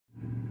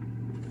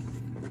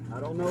I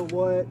don't know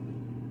what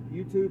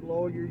YouTube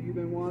lawyer you've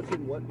been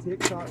watching, what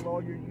TikTok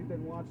lawyer you've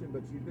been watching,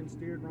 but you've been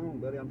steered wrong,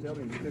 buddy. I'm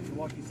telling you, you're fixing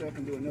to lock yourself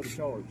into another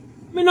charge.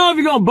 Let me know if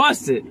you're gonna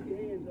bust it.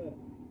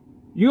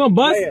 You gonna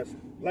bust it?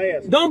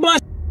 Last. Don't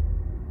bust.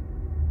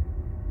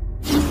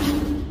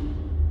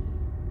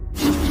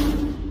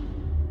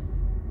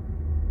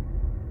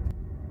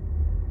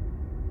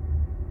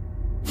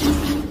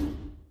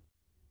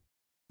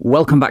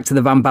 Welcome back to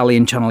the Van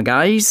Ballion channel,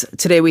 guys.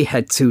 Today we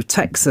head to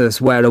Texas,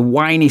 where a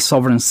whiny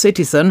sovereign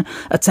citizen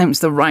attempts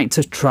the right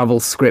to travel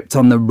script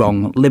on the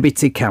wrong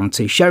Liberty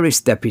County Sheriff's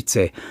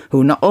deputy,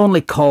 who not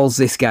only calls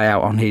this guy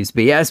out on his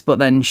BS, but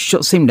then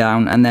shuts him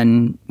down, and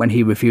then, when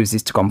he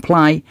refuses to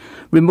comply,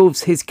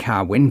 removes his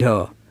car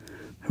window.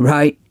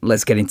 Right,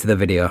 let's get into the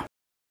video.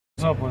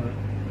 What's up with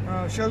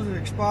it? Shows it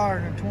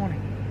expired in 20.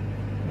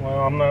 Well,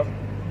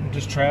 I'm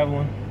just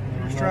traveling.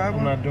 Traveling?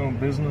 I'm not doing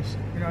business.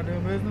 You're not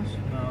doing business?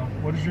 No.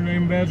 What is your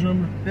name and badge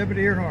number?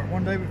 Deputy Earhart,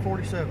 1 David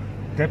 47.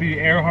 Deputy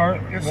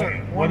Earhart? Yes, sir.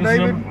 What One is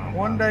David, the number?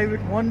 1 David,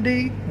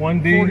 1D,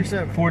 1D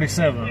 47.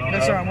 47. Okay.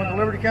 Yes, sir. I'm with the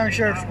Liberty County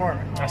Sheriff's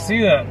Department. I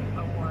see that.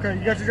 Okay,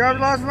 you got your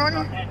driver's license on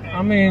you?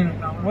 I mean,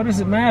 what does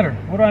it matter?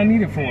 What do I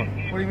need it for?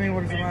 What do you mean,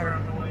 what does it matter?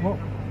 Well,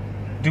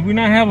 do we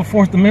not have a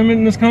Fourth Amendment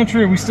in this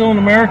country? Are we still in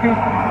America?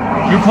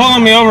 You're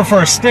pulling me over for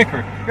a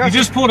sticker. Yes, you sir.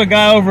 just pulled a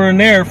guy over in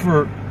there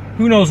for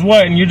who knows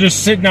what, and you're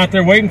just sitting out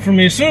there waiting for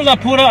me. As soon as I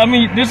pull up, I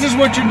mean, this is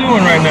what you're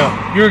doing right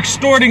now. You're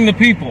extorting the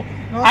people.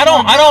 No, I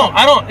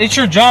don't. It's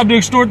your job to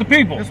extort the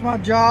people. It's my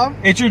job.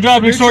 It's your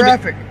job to extort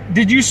traffic.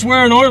 Did you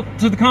swear an oath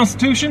to the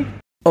Constitution?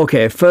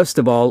 Okay, first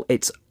of all,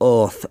 it's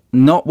oath,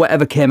 not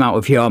whatever came out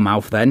of your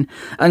mouth then.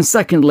 And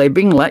secondly,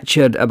 being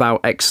lectured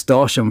about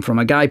extortion from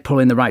a guy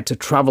pulling the right to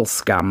travel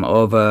scam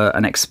over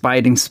an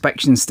expired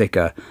inspection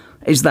sticker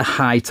is the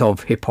height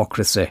of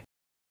hypocrisy.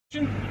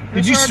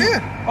 Did you?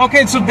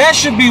 Okay, so that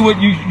should be what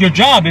your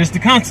job is, the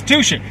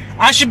Constitution.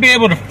 I should be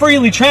able to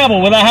freely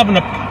travel without having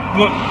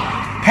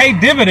to pay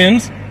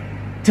dividends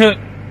to.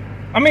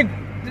 I mean,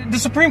 the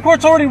Supreme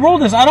Court's already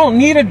ruled this. I don't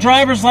need a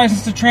driver's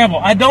license to travel.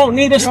 I don't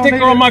need a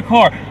sticker on my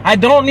car. I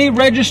don't need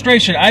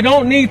registration. I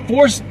don't need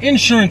forced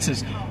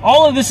insurances.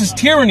 All of this is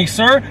tyranny,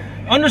 sir.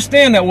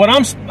 Understand that what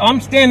I'm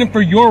standing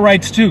for your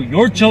rights too,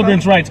 your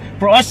children's rights,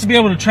 for us to be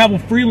able to travel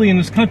freely in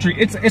this country.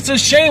 It's a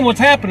shame what's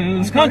happening in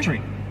this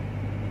country.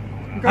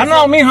 I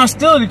don't mean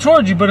hostility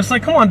towards you, but it's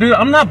like, come on, dude,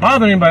 I'm not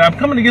bothering anybody. I'm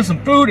coming to get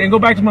some food and go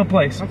back to my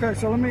place. Okay,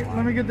 so let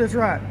me get this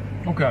right.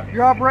 Okay.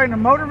 You're operating a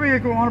motor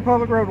vehicle on a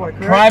public roadway,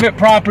 correct? Private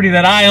property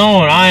that I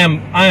own. I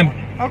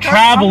am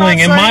traveling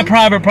in my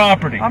private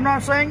property. I'm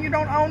not saying you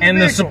don't own the And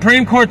vehicle. the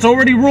Supreme Court's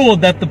already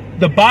ruled that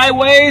the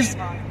byways,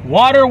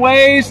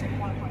 waterways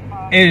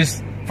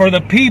is for the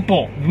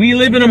people. We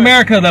live in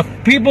America. The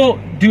people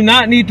do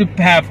not need to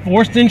have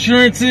forced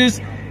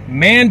insurances,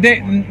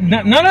 mandate,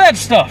 none of that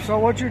stuff. So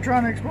what you're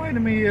trying to explain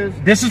to me is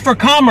this is for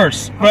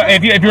commerce. Okay.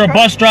 If you're a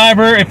bus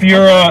driver, if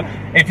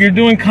you're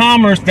doing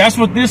commerce, that's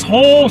what this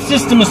whole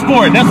system is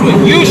for. That's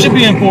what you should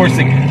be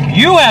enforcing.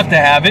 You have to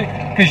have it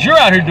because you're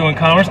out here doing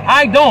commerce.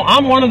 I don't.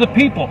 I'm one of the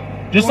people.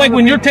 Just like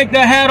when you take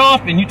that hat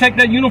off and you take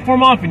that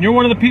uniform off and you're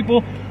one of the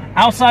people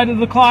outside of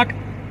the clock,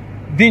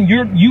 then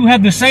you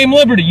have the same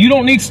liberty. You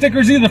don't need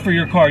stickers either for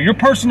your car, your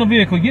personal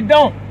vehicle. You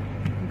don't.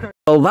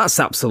 Well, that's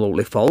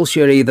absolutely false.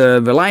 You're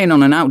either relying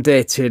on an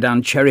outdated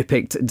and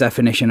cherry-picked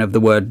definition of the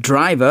word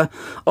driver,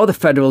 or the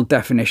federal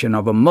definition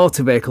of a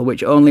motor vehicle,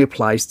 which only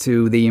applies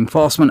to the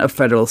enforcement of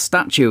federal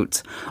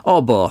statutes,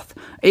 or both.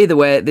 Either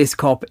way, this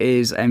cop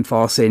is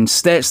enforcing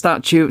state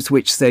statutes,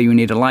 which say you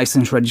need a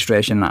license,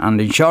 registration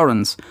and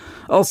insurance.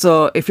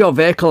 Also, if your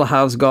vehicle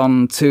has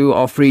gone 2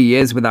 or 3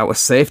 years without a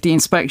safety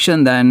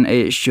inspection, then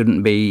it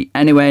shouldn't be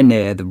anywhere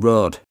near the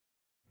road.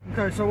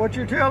 okay, so what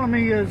you're telling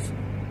me is,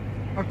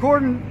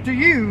 according to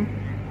you,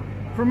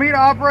 for me to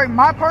operate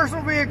my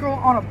personal vehicle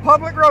on a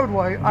public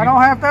roadway, I don't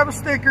have to have a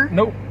sticker.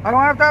 Nope. I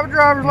don't have to have a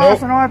driver's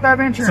license. I don't have to have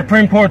insurance.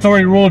 Supreme Court's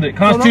already ruled it.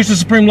 Constitution,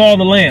 supreme law of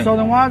the land. So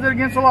then why is it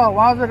against the law?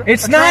 Why is it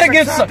It's a not traffic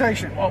against.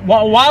 citation?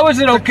 Why was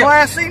it okay?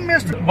 Class C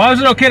misdemeanor. Why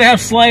was it okay to have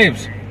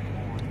slaves?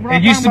 We're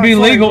not It used to talking be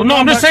about slaves. legal. We're No,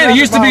 I'm talking just about saying it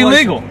used to be traffic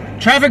legal.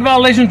 violations. Traffic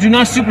violations do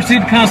not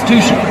supersede the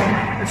Constitution.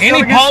 It's still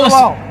Any against the policy?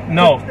 law.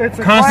 No. It's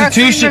a Class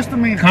C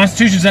misdemeanor.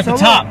 Constitution's at the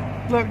So top.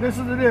 Look, this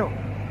is the deal.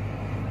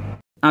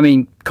 I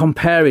mean,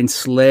 comparing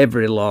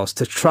slavery laws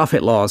to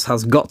traffic laws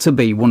has got to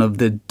be one of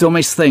the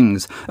dumbest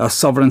things a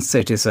sovereign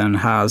citizen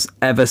has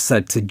ever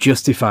said to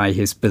justify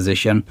his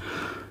position.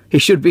 He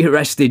should be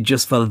arrested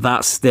just for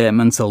that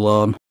statement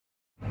alone.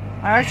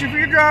 I asked you for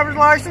your driver's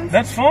license.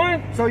 That's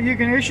fine. So you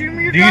can issue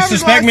me your Do you driver's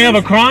suspect me of a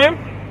license.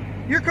 crime?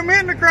 You're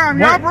committing a crime.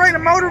 You're What? operating a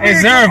motor vehicle.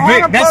 Is there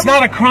on That's public...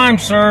 not a crime,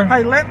 sir.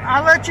 Hey,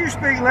 I let you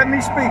speak. Let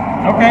me speak.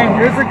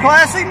 Okay. It's a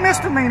Class C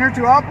misdemeanor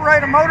to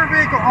operate a motor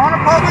vehicle on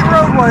a public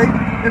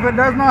roadway if it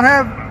does not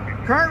have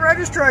current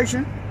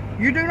registration.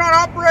 You do not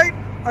operate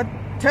a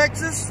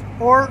Texas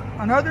or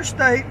another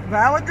state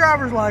valid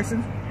driver's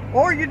license,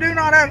 or you do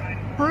not have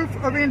proof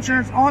of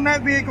insurance on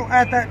that vehicle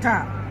at that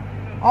time.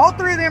 All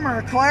three of them are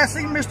a Class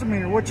C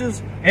misdemeanor, which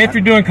is... If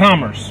you're doing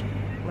commerce.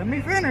 Let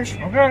me finish.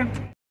 Okay.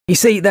 You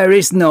see, there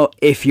is no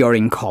if you're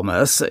in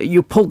commerce.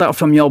 You pulled that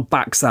from your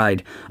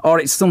backside, or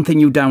it's something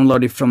you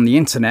downloaded from the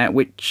internet,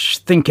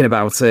 which, thinking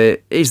about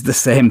it, is the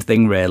same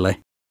thing, really.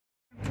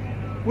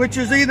 Which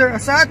is either a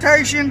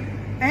citation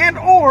and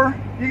or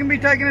you can be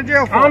taken to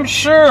jail for I'm it.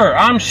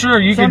 sure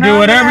you can do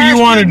whatever you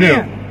want to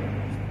do.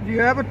 Do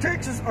you have a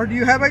Texas or do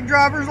you have a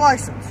driver's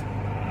license?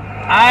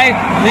 I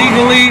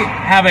legally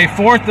have a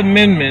 4th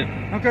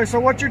Amendment. Okay,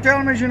 so what you're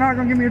telling me is you're not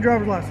going to give me your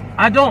driver's license.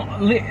 I don't.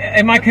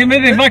 Have I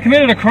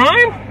committed a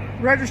crime?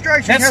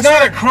 Registration. That's yes,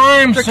 not sir. a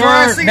crime, It's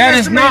sir. That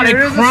is not a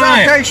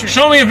crime.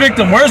 Show me a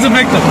victim. Where's the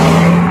victim?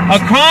 A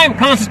crime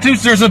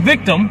constitutes there's a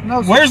victim.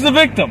 No, sir. Where's the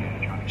victim?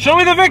 Show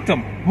me the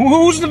victim.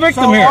 Who's the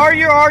victim here? Are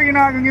you or are you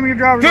not going to give me your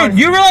driver's license? Dude,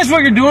 you realize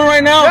what you're doing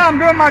right now? Yeah, I'm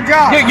doing my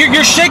job.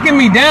 You're shaking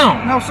me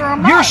down. No, sir,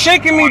 I'm not. You're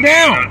shaking me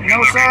down.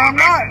 No, sir, I'm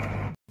not.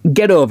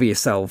 Get over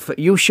yourself.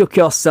 You shook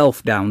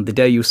yourself down the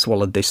day you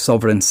swallowed this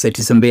sovereign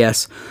citizen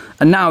BS,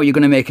 and now you're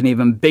going to make an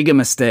even bigger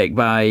mistake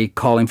by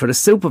calling for a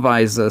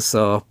supervisor,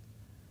 so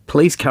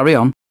please carry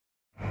on.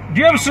 Do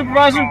you have a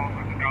supervisor?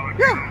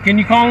 Yeah. Can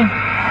you call him?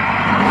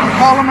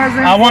 Call him as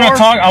in I want to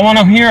talk. I want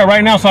him here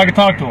right now so I can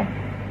talk to him.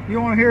 You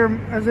want to hear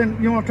him as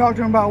in you want to talk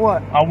to him about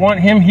what? I want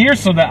him here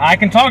so that I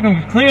can talk to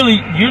him. Clearly,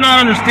 you're not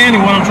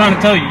understanding what I'm trying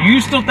to tell you. You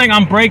still think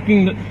I'm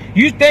breaking the...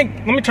 You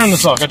think... Let me turn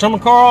this off. Can I turn my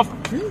car off?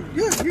 Yeah,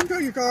 you can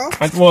turn your car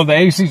off. Well, the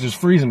AC's just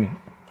freezing me.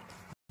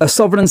 A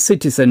sovereign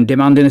citizen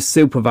demanding a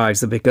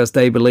supervisor because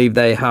they believe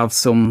they have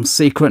some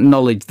secret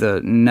knowledge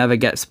that never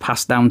gets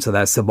passed down to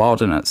their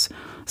subordinates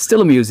still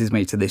amuses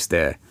me to this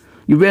day.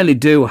 You really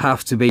do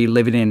have to be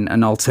living in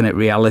an alternate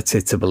reality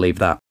to believe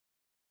that.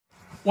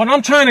 What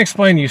I'm trying to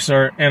explain to you,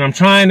 sir, and I'm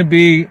trying to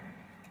be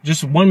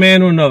just one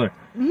man to another.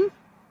 Mm-hmm.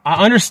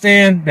 I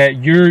understand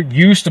that you're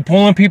used to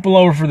pulling people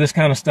over for this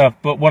kind of stuff,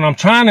 but what I'm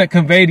trying to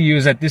convey to you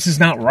is that this is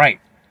not right.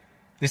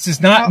 This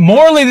is not,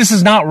 morally, this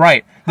is not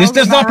right. This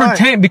does not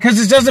pertain, because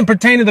this doesn't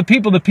pertain to the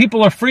people. The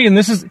people are free, and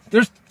this is,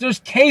 there's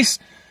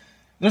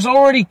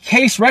already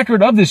case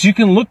record of this. You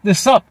can look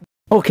this up.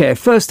 Okay,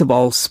 first of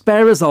all,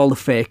 spare us all the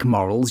fake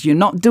morals. You're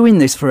not doing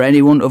this for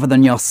anyone other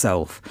than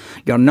yourself.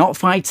 You're not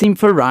fighting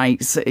for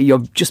rights.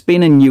 You're just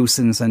being a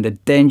nuisance and a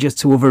danger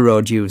to other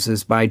road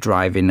users by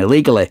driving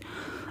illegally.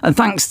 And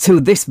thanks to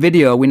this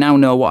video, we now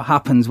know what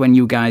happens when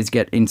you guys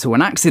get into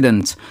an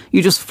accident.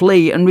 You just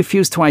flee and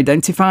refuse to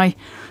identify.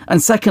 And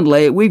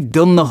secondly, we've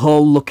done the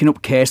whole looking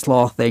up case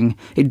law thing.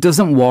 It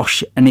doesn't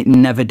wash, and it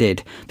never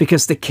did.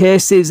 Because the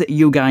cases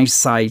you guys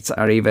cite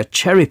are either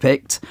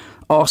cherry-picked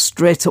or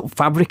straight up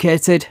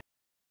fabricated.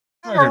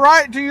 You have a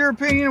right to your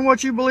opinion and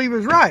what you believe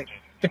is right.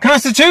 The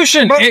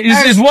Constitution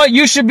is what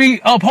you should be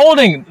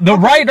upholding. The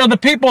right of the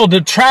people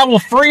to travel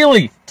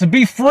freely, to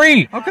be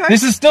free. Okay.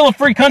 This is still a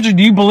free country.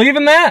 Do you believe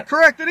in that?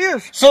 Correct, it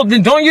is. So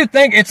then don't you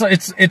think it's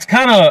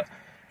kind of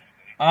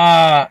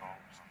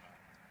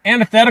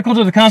antithetical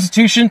to the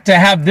Constitution to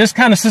have this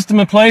kind of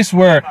system in place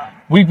where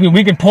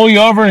we can pull you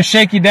over and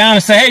shake you down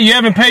and say, hey, you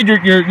haven't paid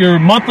your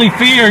monthly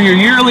fee or your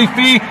yearly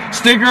fee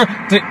sticker.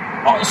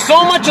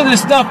 So much of this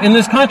stuff in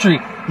this country,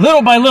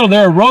 little by little,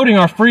 they're eroding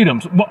our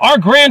freedoms. Our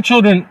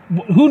grandchildren,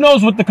 who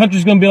knows what the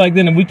country's going to be like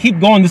then, and we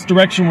keep going this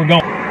direction we're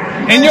going.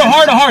 In your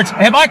heart of hearts,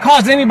 have I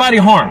caused anybody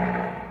harm?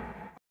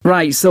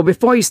 Right, so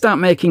before you start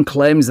making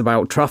claims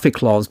about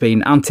traffic laws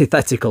being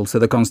antithetical to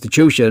the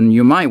Constitution,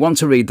 you might want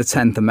to read the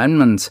 10th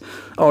Amendment.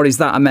 Or is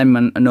that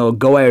amendment a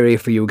no-go area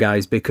for you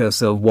guys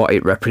because of what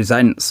it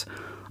represents?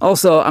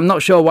 Also, I'm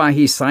not sure why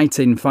he's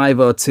citing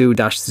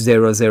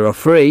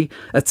 502-003,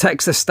 a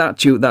Texas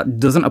statute that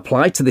doesn't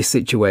apply to this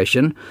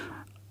situation,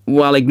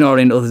 while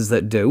ignoring others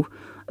that do.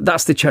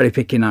 That's the cherry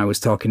picking I was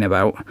talking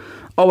about.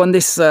 Oh, and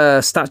this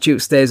statute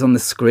stays on the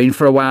screen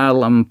for a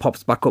while and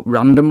pops back up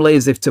randomly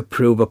as if to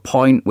prove a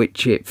point,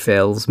 which it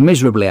fails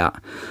miserably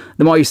at.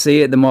 The more you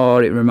see it, the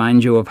more it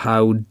reminds you of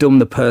how dumb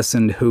the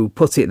person who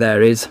put it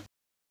there is.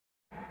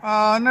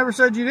 I never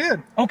said you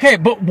did. Okay,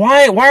 but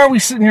why are we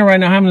sitting here right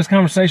now having this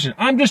conversation?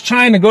 I'm just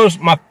trying to go,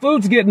 my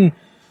food's getting...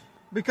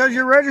 Because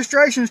your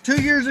registration is 2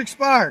 years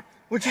expired,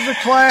 which is a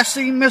Class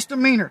C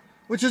misdemeanor,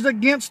 which is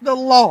against the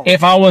law.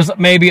 If I was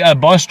maybe a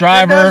bus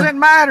driver... It doesn't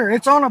matter.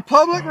 It's on a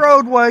public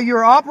roadway.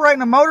 You're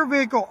operating a motor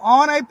vehicle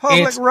on a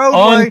public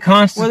roadway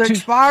with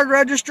expired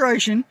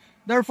registration.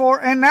 Therefore,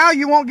 and now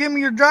you won't give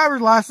me your driver's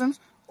license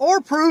or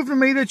prove to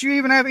me that you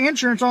even have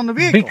insurance on the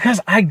vehicle.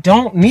 Because I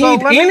don't need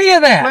any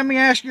of that. Let me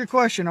ask you a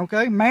question,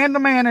 okay? Man to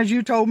man, as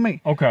you told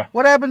me. Okay.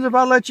 What happens if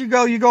I let you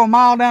go a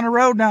mile down the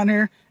road down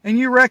here, and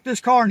you wreck this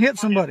car and hit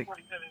somebody?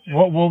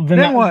 Well,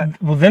 then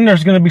what? Well, then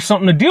there's going to be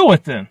something to deal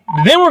with. Then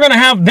we're going to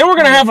have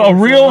a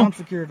real. I'm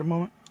secure at the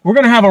moment. We're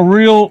going to have a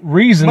real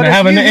reason to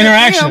have an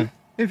interaction.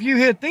 If you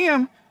hit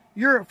them,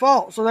 you're at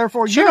fault. So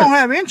therefore, you don't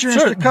have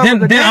insurance to cover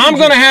the Then I'm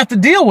going to have to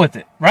deal with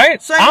it, right?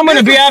 I'm going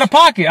to be out of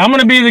pocket. I'm going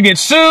to be either get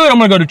sued. I'm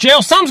going to go to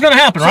jail. Something's going to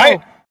happen,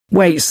 right?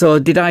 Wait, so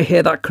did I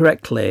hear that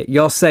correctly?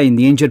 You're saying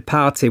the injured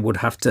party would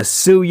have to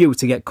sue you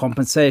to get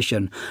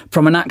compensation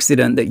from an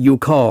accident that you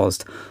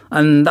caused?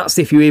 And that's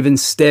if you even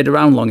stayed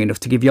around long enough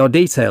to give your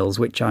details,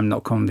 which I'm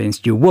not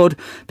convinced you would,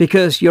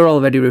 because you're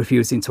already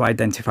refusing to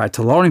identify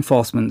to law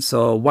enforcement,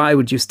 so why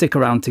would you stick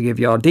around to give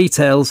your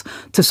details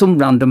to some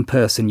random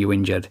person you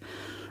injured?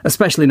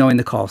 Especially knowing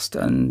the cost.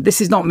 And this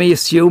is not me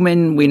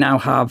assuming. We now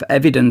have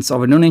evidence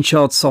of an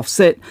uninsured soft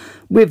sit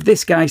with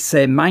this guy's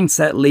same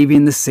mindset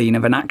leaving the scene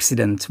of an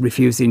accident,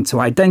 refusing to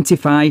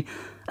identify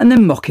and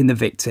then mocking the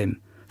victim.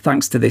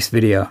 Thanks to this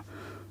video.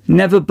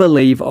 Never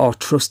believe or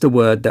trust a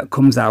word that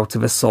comes out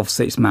of a soft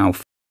sit's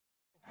mouth.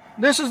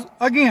 This is,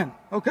 again,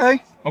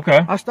 okay?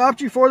 Okay. I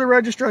stopped you for the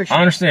registration.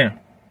 I understand.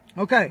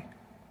 Okay.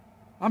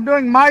 I'm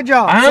doing my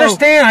job. I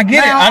understand. I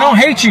get it. I don't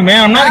hate you,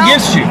 man. I'm not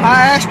against you.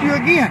 I ask you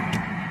again.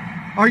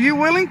 Are you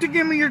willing to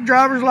give me your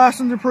driver's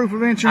license and proof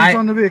of insurance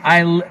on the vehicle?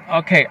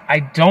 Okay, I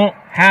don't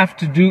have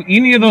to do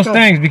any of those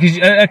things because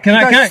can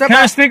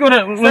I speak with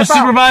a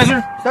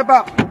supervisor? Step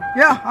out.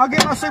 Yeah, I'll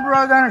get my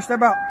supervisor down here.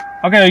 Step out.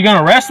 Okay, are you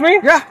gonna arrest me?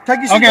 Yeah, take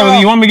your seatbelt. Okay,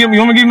 well, you want me to give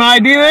me my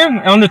ID then?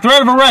 Under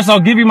threat of arrest, I'll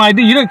give you my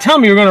ID. You didn't tell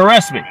me you were gonna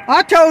arrest me.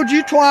 I told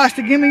you twice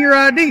to give me your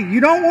ID. You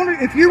don't want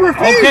to. If you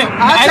refuse, okay,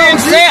 I didn't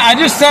say it. I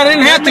just said I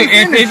didn't have to.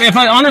 If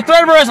I under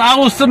threat of arrest, I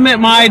will submit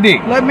my ID.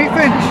 Let me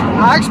finish.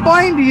 I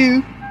explained to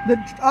you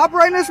that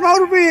operating this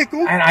motor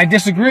vehicle. And I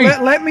disagree.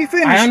 Let me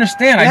finish. I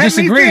understand. I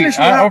disagree. Let me finish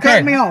without okay.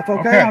 cutting me off,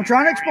 okay? I'm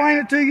trying to explain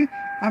it to you.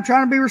 I'm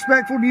trying to be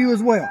respectful to you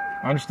as well.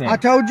 I understand. I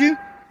told you,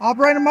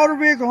 operating a motor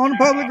vehicle on a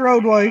public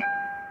roadway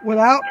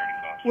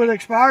with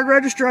expired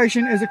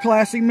registration is a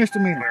Class C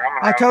misdemeanor.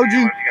 I told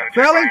you,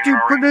 failing to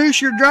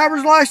produce your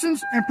driver's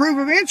license and proof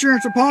of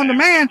insurance upon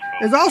demand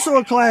is also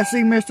a Class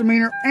C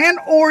misdemeanor, and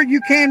or you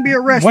can be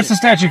arrested. What's the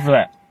statute for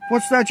that?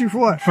 What's the statute for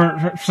what?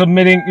 For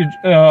submitting,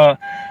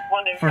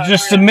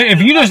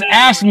 if you just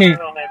ask me,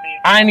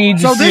 I need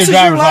to see your driver's license. So this is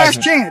your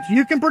last chance.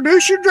 You can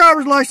produce your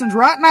driver's license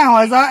right now,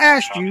 as I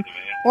asked you,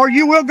 or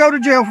you will go to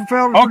jail for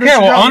failing to produce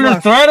your driver's license.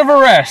 Under threat of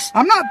arrest.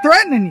 I'm not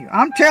threatening you.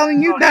 I'm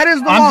telling you that is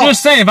the law. I'm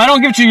just saying, if I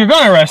don't give it to you, you're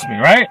going to arrest me,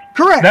 right?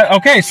 Correct.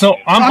 Okay, so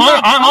I'm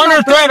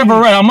under threat of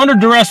arrest. I'm under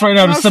duress right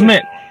now to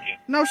submit.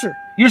 No, sir.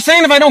 You're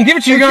saying if I don't give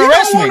it to you, you're going to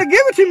arrest me. If you don't want to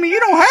give it to me, you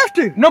don't have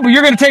to. No, but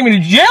you're going to take me to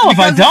jail if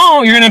I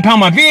don't. You're going to impound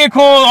my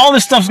vehicle. All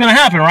this stuff's going to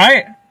happen,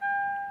 right?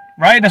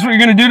 Right? That's what you're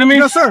going to do to me?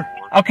 No, sir.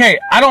 Okay,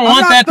 I don't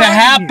want that to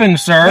happen,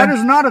 sir. That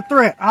is not a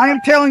threat. I am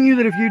telling you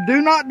that if you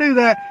do not do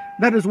that,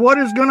 that is what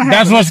is going to happen.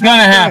 That's what's going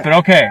to happen.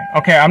 Okay.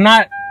 I'm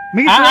not...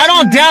 I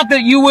don't doubt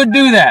that you would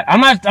do that. I'm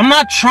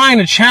not trying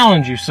to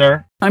challenge you,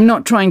 sir. I'm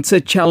not trying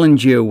to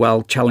challenge you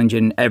while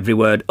challenging every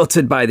word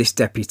uttered by this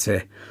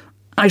deputy.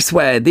 I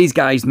swear, these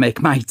guys make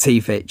my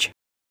teeth itch.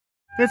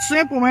 It's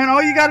simple, man.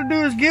 All you got to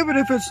do is give it.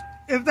 If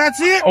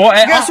that's it,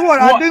 guess what?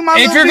 I do my.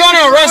 If you're going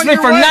to arrest me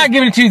for not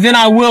giving it to you, then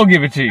I will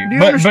give it to you.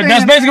 But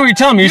that's basically what you're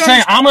telling me. You're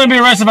saying I'm going to be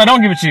arrested if I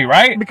don't give it to you,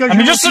 right? Because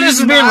just so this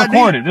is being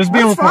recorded. This is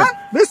being recorded.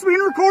 This is being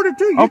recorded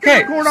too.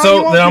 Okay,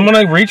 so then I'm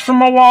going to reach for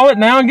my wallet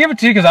now and give it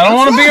to you because I don't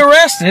want to be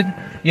arrested.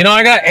 You know,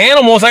 I got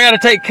animals I got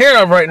to take care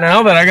of right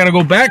now that I got to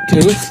go back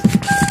to.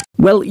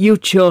 Well, you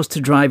chose to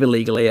drive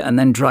illegally and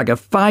then drag a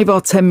 5 or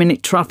 10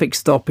 minute traffic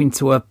stop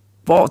into a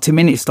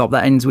 40-minute stop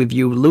that ends with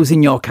you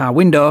losing your car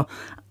window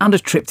and a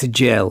trip to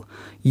jail.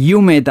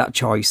 You made that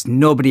choice,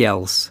 nobody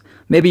else.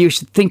 Maybe you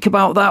should think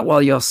about that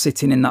while you're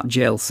sitting in that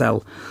jail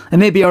cell.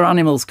 And maybe your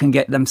animals can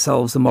get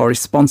themselves a more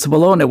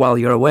responsible owner while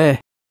you're away.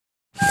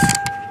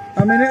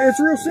 I mean, it's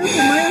real simple,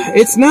 man.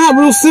 It's not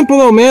real simple,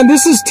 though, man.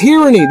 This is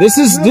tyranny. This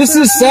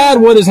is sad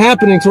what is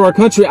happening to our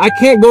country. I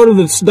can't go to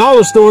the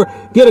dollar store,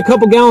 get a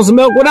couple gallons of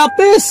milk without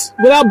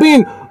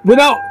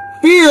without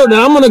fear that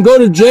I'm going to go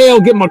to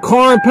jail, get my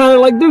car impounded.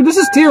 Like, dude, this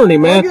is tyranny,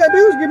 man. All you got to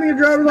do is give me a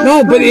driver's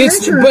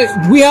license. No,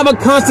 but we have a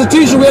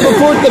constitution. We have a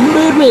 4th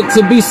Amendment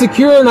to be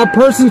secure in our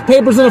persons,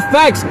 papers, and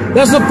effects.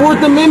 That's the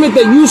 4th Amendment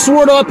that you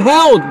swore to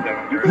upheld.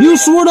 You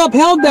swore to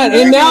upheld that,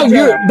 and now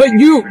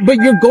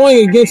you're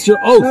going against your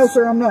oath. No,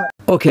 sir, I'm not.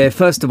 Okay,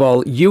 first of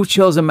all, you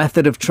chose a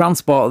method of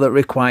transport that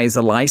requires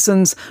a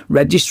license,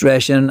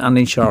 registration, and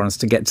insurance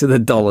to get to the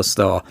dollar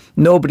store.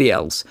 Nobody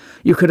else.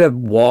 You could have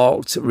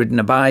walked, ridden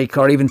a bike,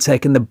 or even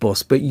taken the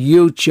bus, but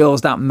you chose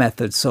that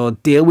method, so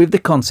deal with the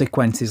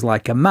consequences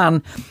like a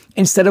man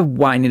instead of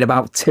whining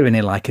about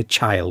tyranny like a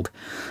child.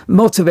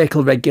 Motor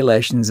vehicle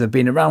regulations have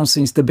been around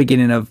since the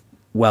beginning of,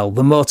 well,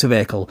 the motor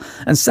vehicle.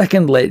 And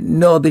secondly,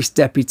 no, this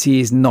deputy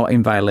is not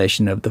in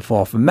violation of the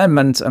 4th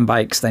Amendment and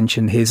by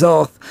extension his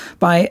oath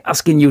by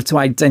asking you to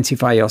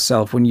identify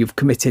yourself when you've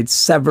committed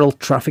several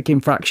traffic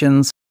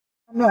infractions.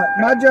 I'm not.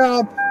 My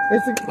job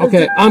is to...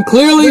 Okay, I'm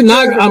clearly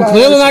not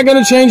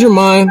going to change your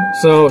mind.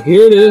 So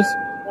here it is.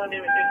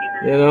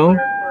 You know?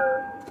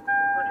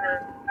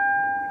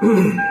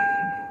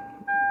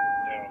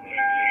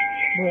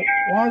 Well,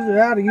 why is it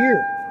out of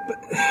here?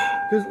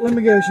 Because let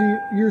me guess,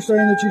 you're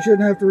saying that you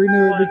shouldn't have to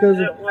renew it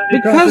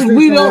because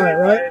we don't,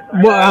 right?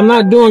 Well, I'm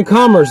not doing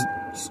commerce.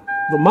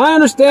 From my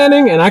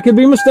understanding, and I could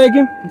be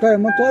mistaken. Okay,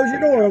 I'm gonna close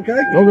your door.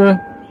 Okay. Okay.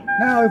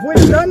 Now, if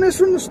we'd done this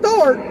from the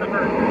start,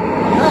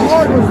 how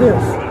hard was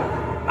this?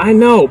 I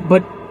know,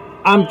 but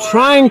I'm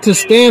trying to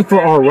stand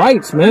for our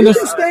rights, man. You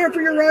can stand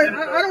for your rights.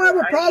 I don't have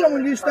a problem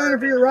with you standing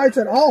for your rights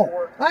at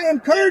all. I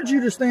encourage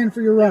you to stand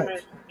for your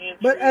rights.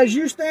 But as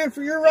you stand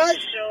for your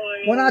rights,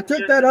 when I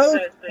took that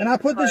oath and I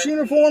put this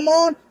uniform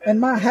on and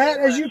my hat,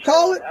 as you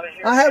call it,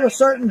 I have a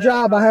certain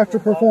job I have to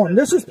perform.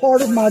 This is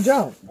part of my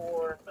job.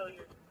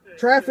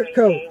 Traffic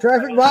code,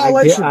 traffic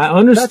violation. I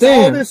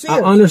understand. That's all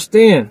this is. I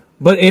understand.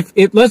 But if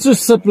let's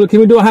just, can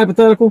we do a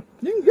hypothetical?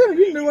 You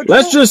can do what you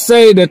Let's want. just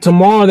say that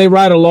tomorrow they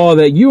write a law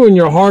that you in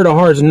your heart of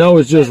hearts know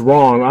is just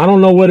wrong. I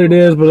don't know what it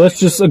is, but let's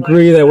just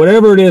agree that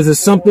whatever it is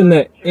something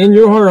that in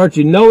your heart of hearts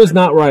you know is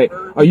not right.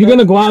 Are you going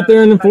to go out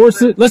there and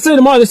enforce it? Let's say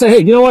tomorrow they say, hey,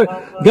 you know what?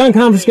 Gun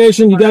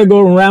confiscation, you got to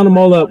go and round them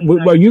all up.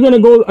 Are you going to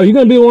go? Are you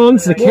going to be the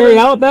ones to carry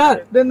out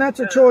that? Then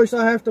that's a choice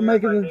I have to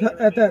make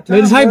at that time.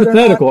 It's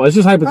hypothetical. It's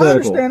just hypothetical. I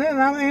understand it,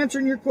 and I'm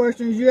answering your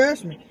questions you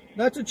asked me.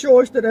 That's a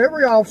choice that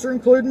every officer,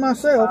 including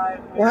myself,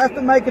 will have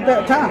to make at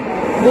that time.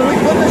 Do we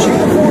put this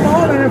uniform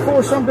on and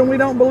enforce something we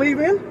don't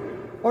believe in?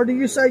 Or do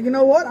you say, you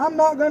know what, I'm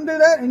not going to do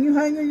that, and you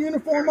hang your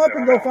uniform up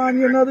and go find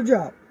you another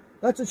job?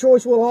 That's a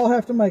choice we'll all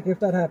have to make if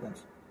that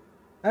happens.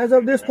 As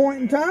of this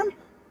point in time,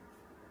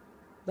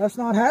 that's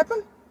not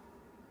happened.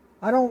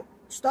 I don't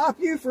stop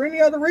you for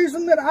any other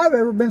reason that I've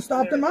ever been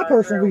stopped in my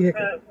personal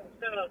vehicle.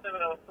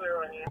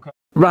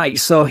 Right,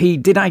 so he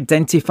did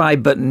identify,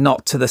 but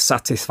not to the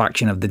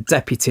satisfaction of the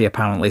deputy,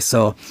 apparently,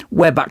 so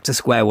we're back to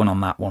square one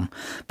on that one.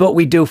 But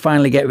we do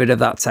finally get rid of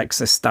that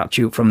Texas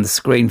statute from the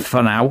screen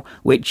for now,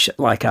 which,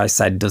 like I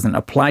said, doesn't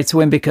apply to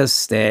him because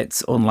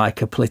states,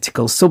 unlike a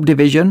political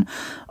subdivision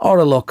or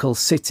a local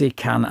city,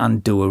 can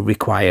and do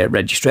require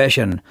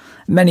registration.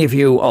 Many of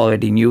you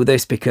already knew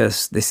this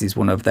because this is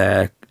one of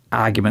their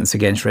arguments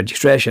against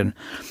registration.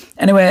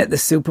 Anyway, the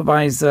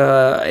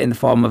supervisor in the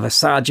form of a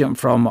sergeant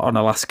from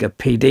Onalaska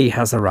PD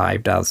has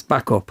arrived as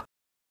backup.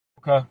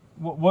 Okay.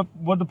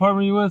 What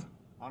department are you with?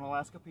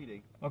 Onalaska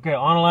PD. Okay,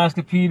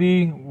 Onalaska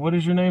PD. What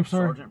is your name,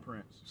 sir? Sergeant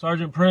Prince.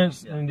 Sergeant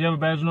Prince. Yeah. And do you have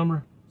a badge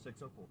number?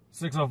 604.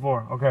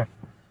 604. Okay.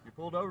 You're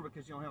pulled over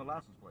because you don't have a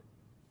license plate.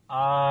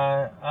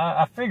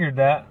 I figured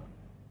that.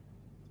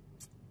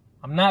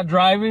 I'm not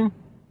driving.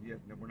 Yeah,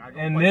 no, we're not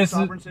going to play the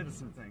sovereign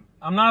citizen thing.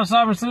 I'm not a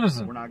sovereign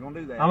citizen. We're not going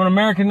to do that. I'm an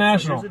American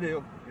national. So here's the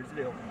deal. Here's the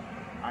deal.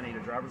 I need a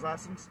driver's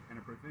license and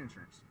a proof of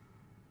insurance.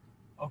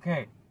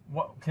 Okay.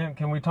 What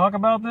can we talk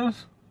about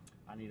this?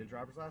 I need a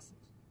driver's license.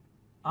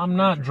 I'm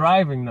not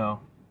driving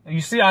though.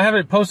 You see, I have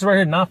it posted right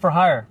here, not for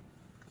hire.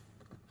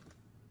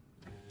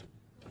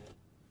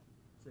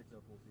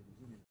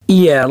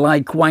 Yeah,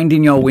 like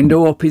winding your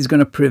window up is going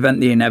to prevent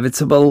the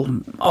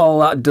inevitable. All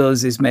that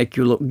does is make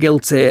you look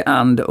guilty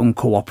and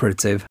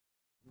uncooperative.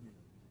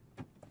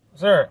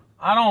 Sir,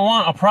 I don't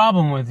want a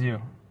problem with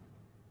you.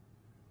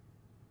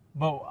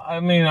 But, I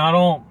mean,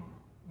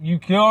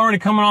 you're already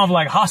coming off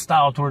like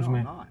hostile towards me.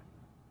 I'm not.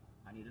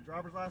 I need a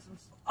driver's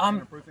license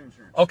and a proof of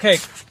insurance. Okay,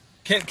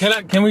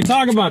 can we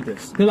talk about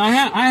this? Because I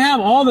have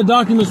all the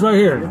documents right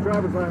here. A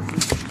driver's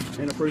license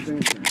and a proof of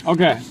insurance.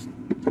 Okay.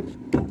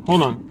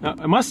 Hold on.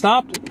 Am I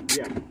stopped?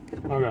 Yeah.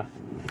 Okay.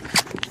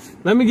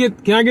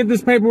 Can I get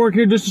this paperwork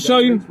here just to show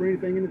you? Reach for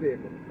anything in the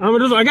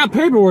vehicle. I got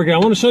paperwork here. I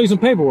want to show you some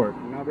paperwork.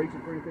 I'm not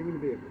reaching for anything in the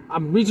vehicle.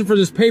 I'm reaching for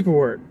this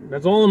paperwork.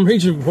 That's all I'm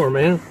reaching for,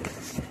 man.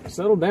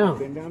 Settle down. I've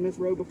been down this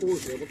road before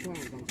several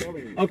times, I'm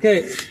telling you.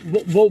 Okay,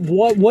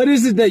 what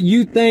is it that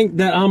you think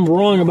that I'm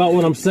wrong about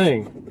what I'm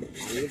saying?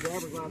 I need a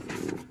driver's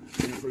license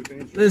and a proof of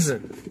insurance.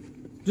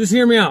 Listen, just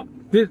hear me out.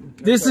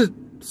 This is...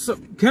 So,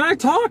 can I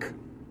talk?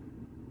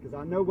 Because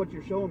I know what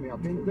you're showing me.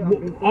 I've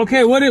been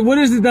okay, what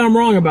is it that I'm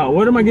wrong about?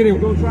 What am I getting...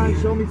 You're going to try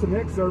and show me some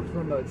excerpts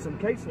from some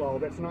case law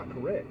that's not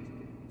correct.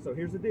 So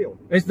here's the deal.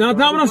 It's not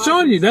what I'm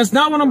showing you. That's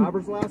not what I'm...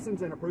 Driver's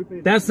license and a proof of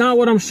insurance. That's not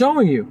what I'm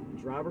showing you.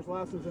 Driver's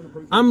license and a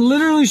proof of I'm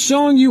literally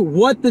showing you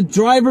what the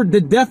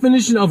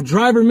definition of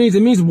driver means.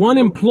 It means one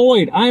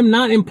employed. I am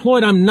not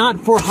employed. I'm not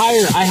for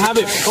hire. I have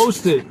it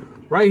posted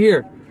right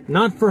here.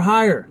 Not for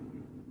hire.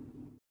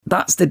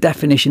 That's the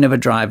definition of a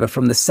driver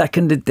from the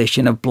 2nd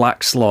edition of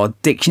Black's Law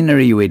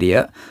Dictionary, you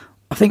idiot.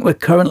 I think we're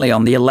currently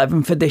on the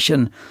 11th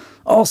edition.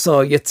 Also,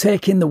 you're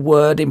taking the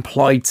word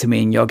employed to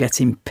mean you're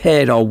getting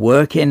paid or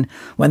working,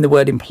 when the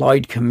word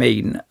employed can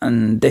mean,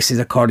 and this is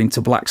according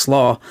to Black's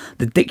Law,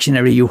 the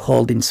dictionary you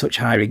hold in such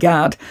high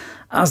regard,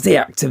 as the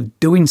act of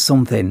doing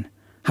something.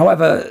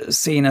 However,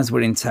 seeing as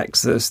we're in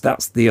Texas,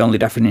 that's the only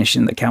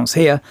definition that counts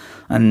here,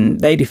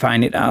 and they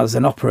define it as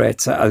an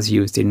operator as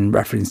used in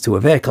reference to a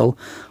vehicle,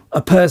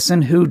 a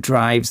person who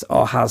drives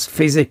or has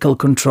physical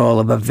control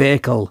of a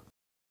vehicle.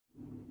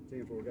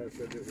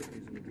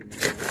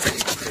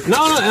 No,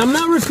 I'm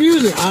not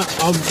refusing.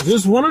 I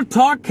just want to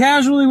talk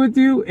casually with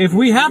you. If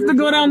we have to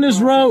go down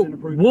this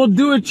road, we'll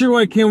do it your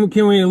way. Can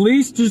we at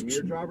least just...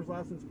 Your driver's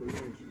license, proof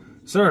of insurance.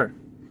 Sir,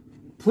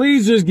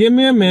 please just give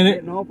me a minute.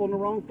 Getting off on the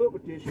wrong foot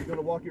with this, you're going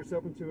to walk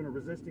yourself into a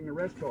resisting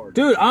arrest charge.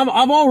 Dude, I'm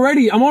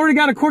already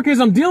got a court case.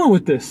 I'm dealing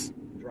with this.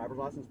 Driver's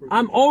license, proof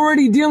of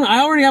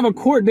I already have a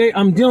court date.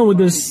 I'm dealing with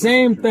this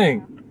same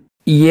thing.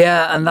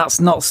 Yeah, and that's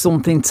not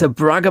something to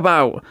brag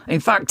about. In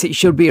fact, it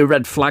should be a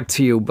red flag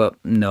to you, but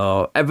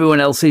no, everyone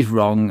else is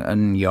wrong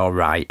and you're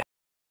right.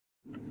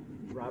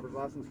 Driver's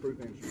license, proof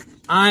of insurance.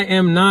 I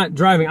am not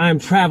driving. I am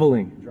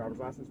traveling. Driver's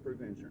license,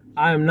 proof of insurance.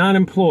 I am not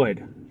employed.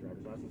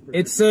 Driver's license, proof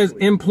It of says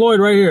insurance. employed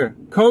right here.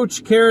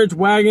 Coach, carriage,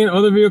 wagon,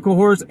 other vehicle,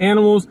 horse,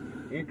 animals.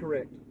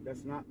 Incorrect.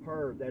 That's not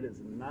per. That is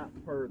not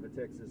per the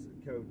Texas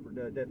code for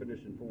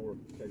definition for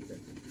state of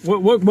Texas.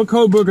 What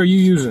code book are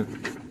you using?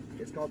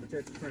 It's called the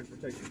Texas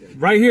Transportation Code.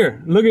 Right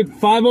here. Look at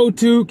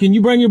 502. Can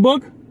you bring your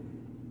book?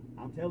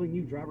 I'm telling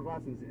you, driver's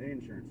license and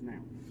insurance now.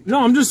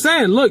 No, I'm just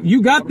saying. Look,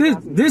 you got this.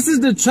 This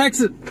is the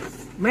Texas.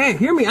 Man,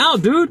 hear me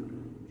out, dude.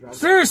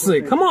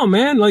 Seriously, come on,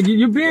 man. Like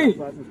you're being,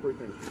 Driver's license, proof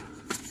of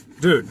insurance.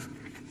 dude.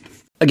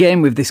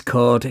 Again, with this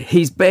code,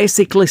 he's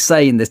basically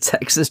saying the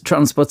Texas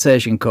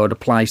Transportation Code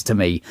applies to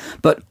me,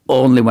 but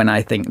only when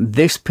I think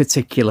this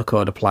particular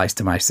code applies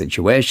to my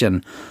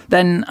situation.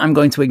 Then I'm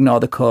going to ignore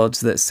the codes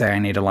that say I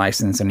need a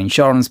license and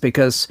insurance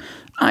because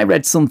I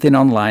read something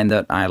online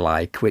that I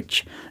like,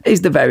 which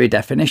is the very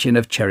definition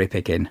of cherry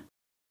picking.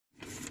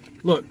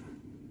 Look.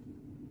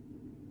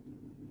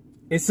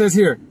 It says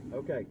here.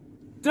 Okay.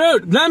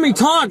 Dude, let me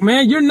talk,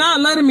 man. You're not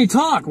letting me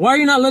talk. Why are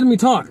you not letting me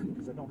talk?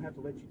 Because I don't have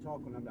to let you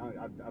talk when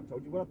I've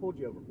told you what I pulled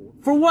you over for.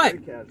 For what?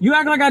 You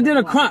act like I did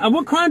a crime.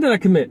 What crime did I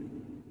commit?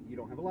 You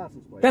don't have a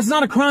license plate. That's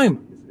not a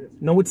crime. Yes, it is.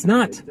 No, it's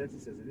not.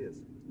 Texas says it is.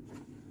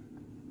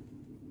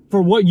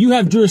 For what you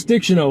have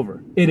jurisdiction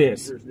over, it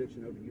is.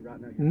 Jurisdiction over you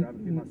right now. You're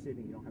driving through my city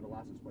and you don't have a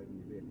license plate on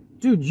your vehicle.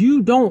 Dude,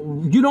 you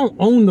don't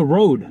own the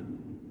road.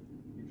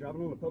 You're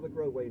driving on a public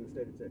roadway in the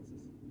state of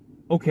Texas.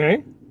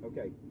 Okay.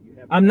 Okay. You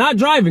have. I'm not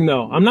driving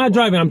though. I'm not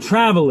driving. I'm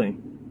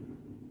traveling.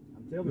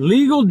 I'm telling you.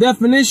 Legal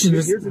definition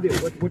is. Here's the deal.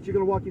 What you're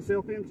going to walk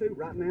yourself into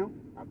right now,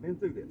 I've been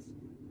through this.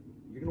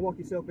 You're going to walk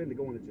yourself into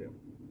going to jail.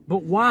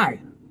 But why?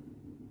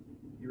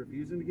 You're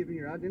refusing to give me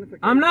your identification.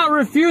 I'm not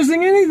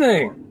refusing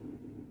anything.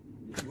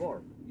 Yes, you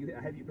are.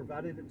 Have you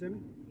provided it to me?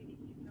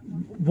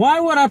 Why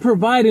would I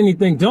provide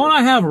anything? Don't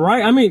I have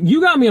right? I mean,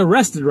 you got me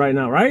arrested right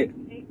now, right?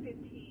 8:15 is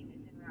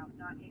en route,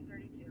 not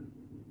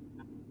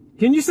 8:32.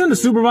 Can you send a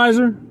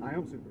supervisor? I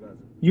am supervisor.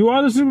 You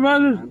are the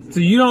supervisor? So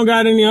you don't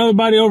got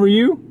anybody over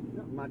you?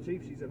 No, my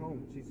chief, she's at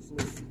home. She's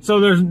asleep. So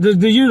you're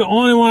the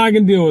only one I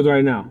can deal with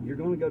right now. You're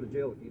going to go to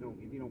jail if you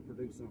don't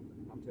produce something.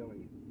 I'm telling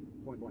you,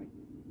 point blank.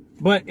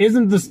 But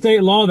isn't the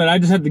state law that I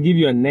just have to give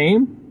you a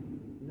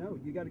name? No,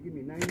 you got to give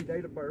me name,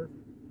 date of birth,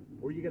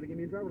 or you got to give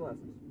me a driver's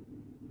license.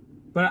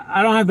 But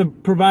I don't have to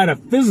provide a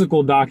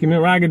physical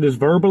document where I can just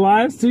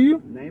verbalize to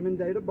you? Name and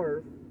date of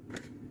birth,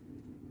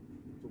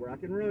 to where I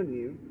can run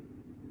you.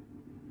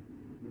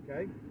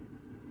 Okay?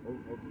 Or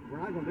we're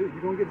not going to do it.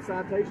 You're going to get a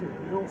citation.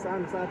 If you don't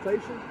sign the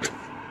citation,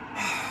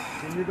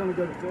 then you're going to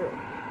go to jail.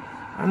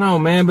 I know,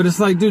 man, but it's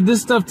like, dude,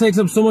 this stuff takes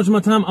up so much of my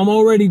time. I'm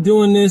already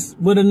doing this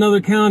with another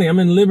county. I'm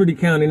in Liberty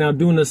County now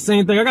doing the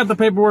same thing. I got the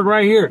paperwork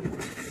right here.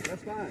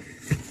 That's fine.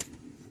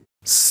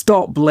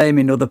 Stop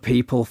blaming other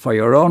people for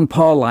your own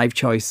poor life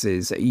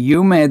choices.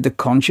 You made the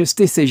conscious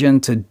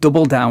decision to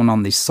double down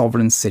on this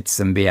sovereign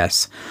citizen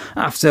BS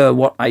after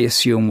what I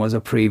assume was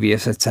a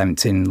previous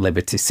attempt in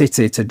Liberty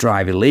City to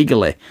drive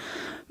illegally.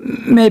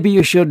 Maybe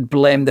you should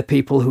blame the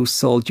people who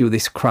sold you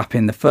this crap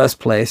in the first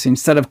place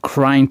instead of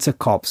crying to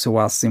cops who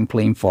are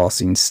simply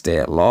enforcing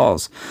state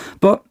laws.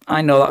 But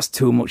I know that's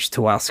too much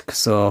to ask,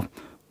 so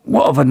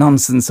what other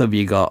nonsense have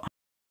you got?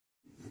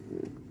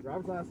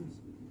 Driver's license.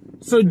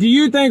 So do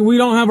you think we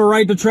don't have a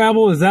right to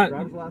travel? Is that...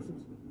 Driver's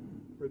license,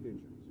 proof of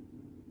insurance.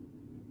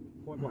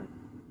 Point blank.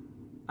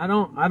 I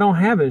don't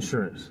have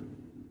insurance.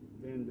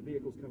 Then the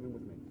vehicle's coming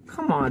with me.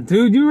 Come on,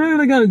 dude. You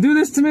really gonna do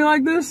this to me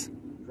like this?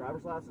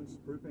 Driver's license,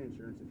 proof of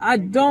insurance. I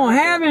don't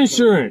have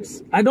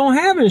insurance. I don't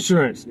have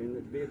insurance. Then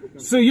the vehicle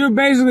comes So you're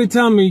basically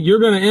telling me you're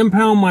gonna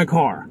impound my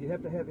car. You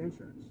have to have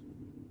insurance.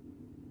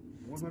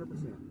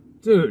 100%.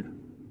 Dude,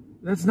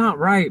 that's not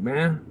right,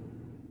 man.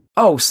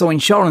 Oh, so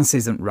insurance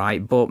isn't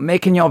right, but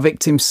making your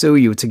victim sue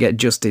you to get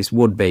justice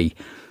would be.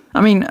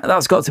 I mean,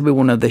 that's got to be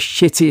one of the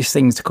shittiest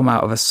things to come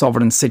out of a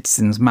sovereign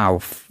citizen's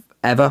mouth,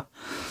 ever.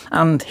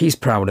 And he's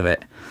proud of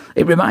it.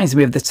 It reminds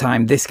me of the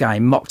time this guy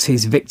mocked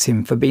his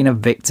victim for being a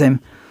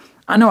victim.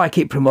 I know I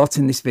keep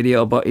promoting this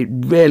video, but it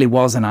really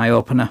was an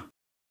eye-opener.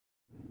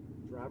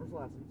 Driver's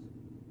license,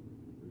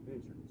 proof of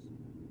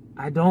insurance.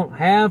 I don't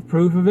have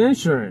proof of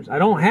insurance. I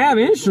don't have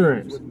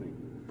insurance. With me.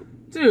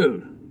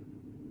 Dude,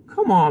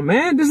 come on,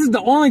 man. This is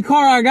the only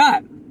car I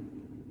got.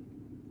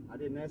 I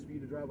didn't ask for you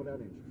to drive without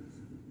insurance.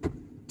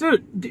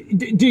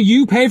 Dude, do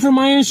you pay for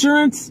my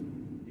insurance?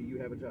 Do you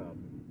have a job?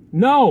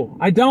 No,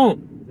 I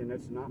don't. Then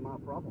that's not my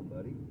problem,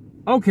 buddy.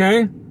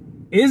 Okay.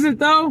 Is it,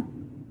 though?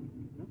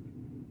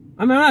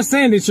 I mean, I'm not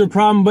saying it's your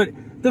problem, but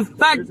the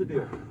fact... Here's the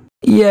deal.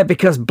 Yeah,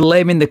 because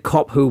blaming the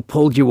cop who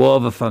pulled you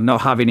over for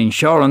not having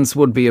insurance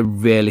would be a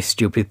really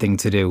stupid thing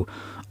to do.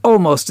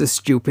 Almost as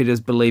stupid as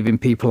believing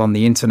people on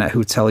the internet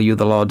who tell you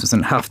the law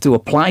doesn't have to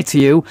apply to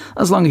you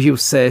as long as you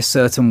say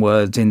certain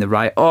words in the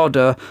right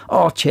order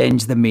or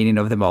change the meaning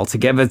of them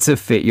altogether to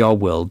fit your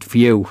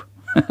worldview.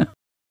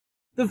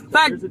 The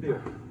fact... Here's the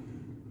deal.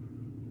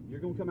 You're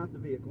you're going to come out the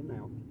vehicle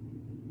now.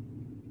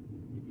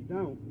 If you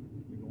don't,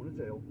 you're going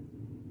to jail.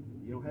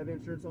 You don't have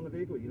insurance on the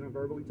vehicle. You don't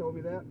verbally told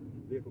me that.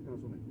 The vehicle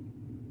comes with me.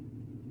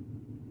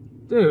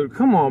 Dude,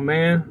 come on,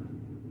 man.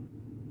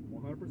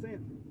 100%.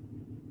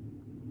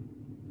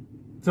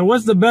 So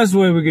what's the best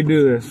way we could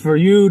do this for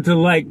you to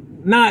like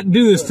not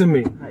do this to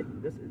me? Hey,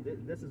 this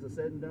is a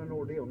said and done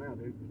ordeal now,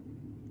 dude.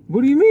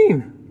 What do you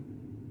mean?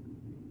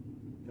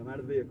 Come out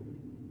of the vehicle.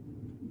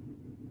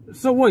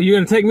 So what? You're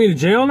gonna take me to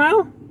jail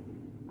now?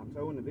 I'm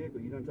towing the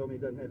vehicle. You done told me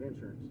it doesn't have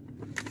insurance,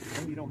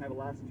 and you don't have a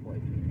license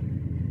plate.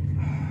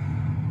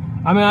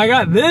 I mean, I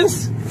got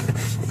this.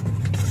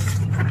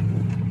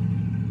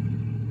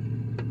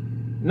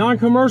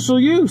 Non-commercial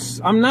use.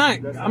 I'm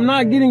not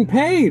getting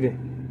paid.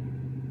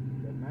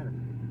 Doesn't matter.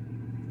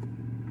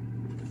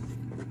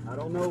 I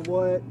don't know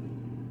what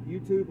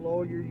YouTube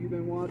lawyer you've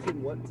been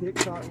watching, what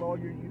TikTok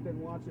lawyer you've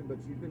been watching, but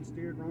you've been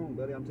steered wrong,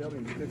 buddy. I'm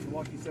telling you, you couldn't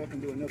walk yourself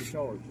into another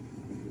charge.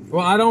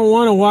 Well, I don't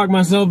want to walk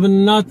myself into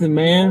nothing,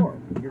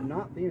 man. You're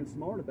not being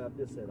smart about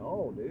this at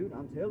all, dude.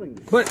 I'm telling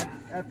you. But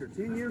after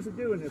 10 years of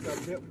doing this,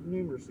 I've dealt with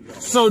numerous of y'all.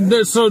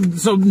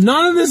 So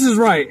none of this is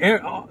right.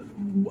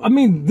 I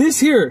mean, this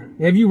here.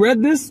 Have you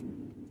read this?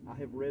 I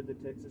have read the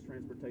Texas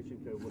Transportation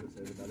Code, what it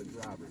says about a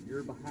driver.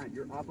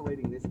 You're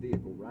operating this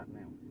vehicle right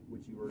now,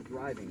 which you are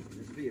driving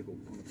this vehicle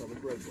on the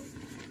public roadway.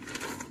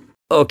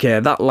 Okay,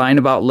 that line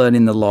about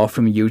learning the law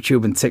from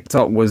YouTube and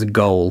TikTok was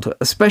gold,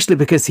 especially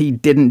because he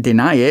didn't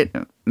deny it.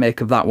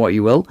 Make of that what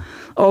you will.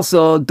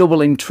 Also,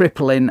 doubling,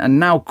 tripling, and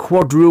now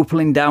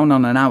quadrupling down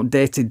on an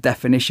outdated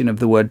definition of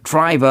the word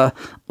driver,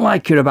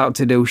 like you're about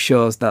to do,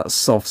 shows that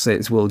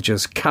softsits will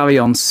just carry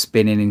on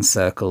spinning in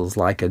circles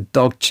like a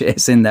dog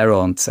chasing their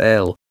own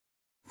tail.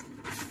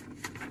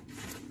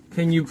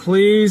 Can you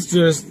please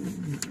just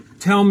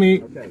tell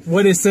me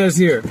what it says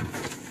here?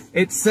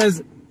 It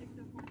says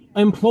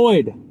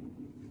employed.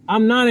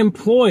 I'm not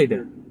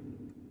employed.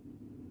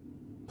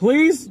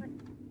 Please?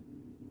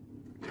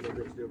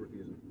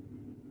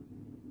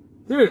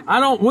 Dude,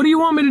 what do you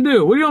want me to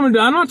do? What do you want me to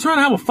do? I'm not trying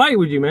to have a fight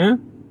with you, man.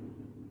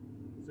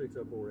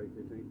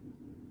 604-815.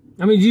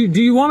 I mean,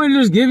 do you want me to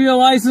just give you a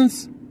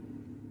license?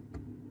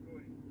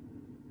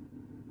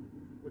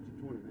 What's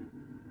your 20, man?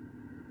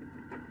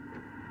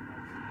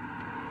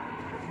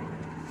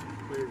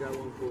 Clear got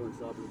one full and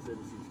sovereign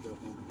citizen stuff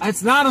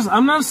on.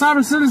 I'm not a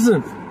sovereign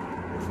citizen.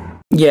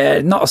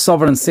 Yeah, not a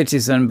sovereign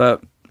citizen,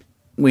 but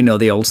we know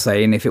the old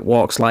saying, if it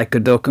walks like a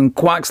duck and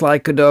quacks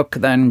like a duck,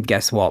 then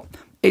guess what?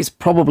 It's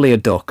probably a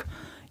duck.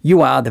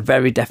 You are the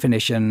very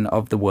definition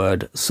of the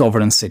word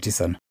sovereign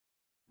citizen.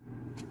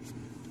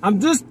 I'm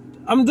done.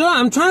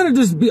 I'm trying to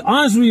just be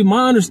honest with you,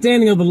 my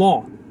understanding of the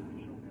law.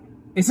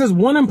 It says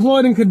one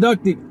employed and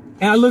conducting.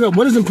 And I look up,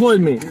 what does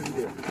employed mean?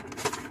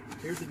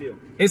 Here's the deal.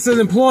 It says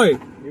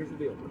employed. Here's the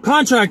deal.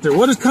 Contractor.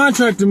 What does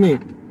contractor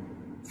mean?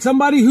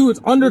 Somebody who is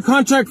under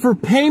contract for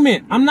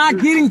payment. I'm not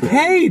getting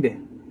paid.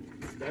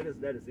 That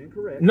is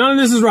incorrect. None of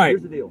this is right.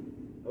 Here's the deal.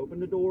 Open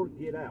the door,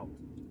 get out.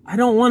 I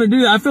don't want to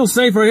do that. I feel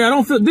safe right here. I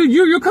don't feel, dude,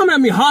 you're coming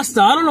at me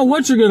hostile. I don't know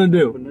what you're going to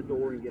do. Open the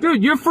door and get Dude,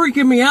 out. you're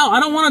freaking me out. I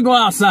don't want to go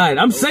outside.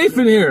 I'm safe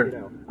in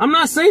here. I'm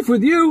not safe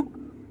with you.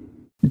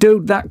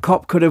 Dude, that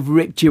cop could have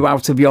ripped you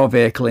out of your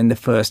vehicle in the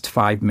first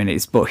 5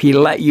 minutes, but he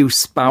let you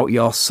spout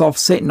your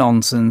soft-sit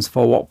nonsense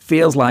for what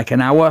feels like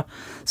an hour.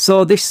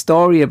 So this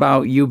story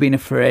about you being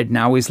afraid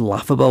now is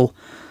laughable.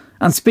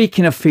 And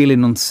speaking of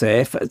feeling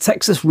unsafe,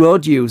 Texas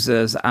road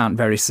users aren't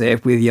very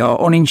safe with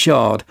your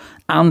uninsured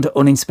and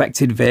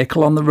uninspected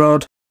vehicle on the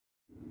road.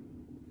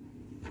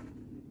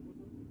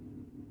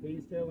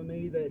 He's telling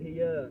me that he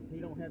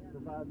don't have to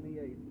provide me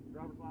a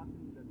driver's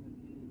license, doesn't have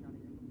to give any kind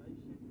of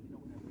information, he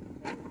don't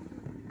have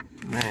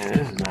to. Man,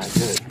 this is not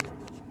good.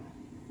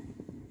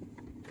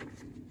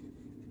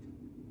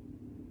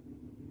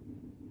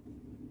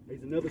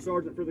 He's another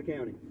sergeant for the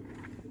county.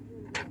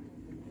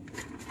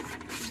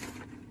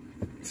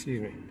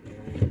 Excuse me.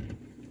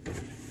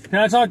 Can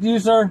I talk to you,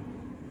 sir?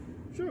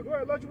 Sure, go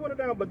ahead, let your window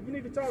down, but you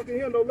need to talk to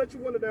him, though. Let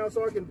your window down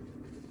so I can...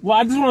 Well,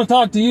 I just want to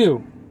talk to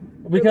you.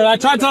 Because I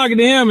tried talking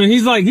to him, and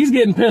he's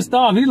getting pissed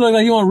off. He looked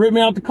like he want to rip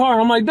me out the car.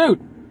 I'm like, dude,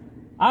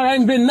 I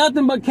ain't been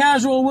nothing but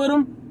casual with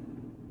him.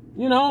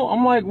 You know,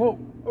 I'm like, well...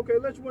 Okay,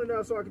 let your window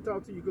down so I can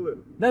talk to you, Khalil.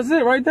 That's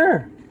it right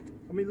there.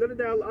 I mean, let it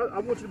down. I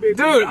want you to be able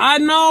to... Dude, I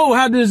know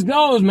how this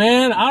goes,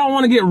 man. I don't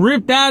want to get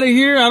ripped out of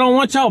here. I don't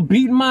want y'all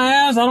beating my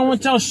ass. I don't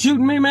want y'all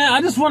shooting me, man.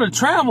 I just want to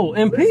travel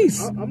in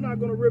peace. I'm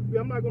not going to rip you.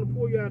 I'm not going to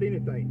pull you out of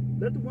anything.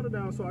 Let the window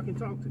down so I can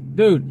talk to you.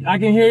 Dude, I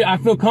can hear you. I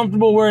feel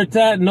comfortable where it's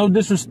at. No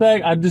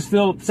disrespect. I just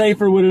feel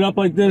safer with it up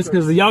like this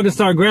because y'all can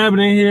start grabbing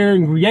in here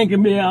and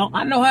yanking me out.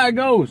 I know how it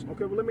goes.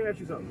 Okay, well, let me ask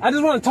you something. I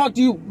just want to talk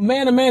to you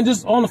man to man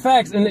just on the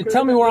facts and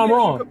tell me where I'm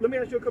wrong. Let me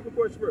ask you a couple of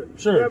questions first.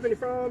 Sure. Do you have any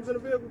firearms in the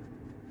vehicle?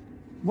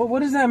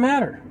 What does that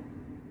matter?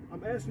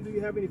 I'm asking, do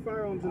you have any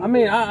firearms in the I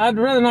mean, vehicle? I'd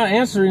rather not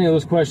answer any of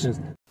those questions.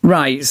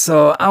 Right,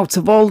 so out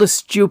of all the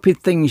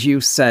stupid things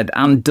you said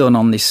and done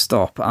on this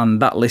stop,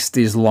 and that list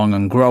is long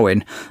and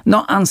growing,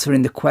 not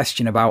answering the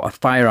question about a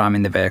firearm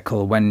in the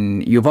vehicle when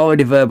you've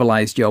already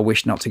verbalised your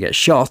wish not to get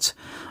shot,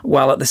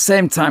 while at the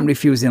same time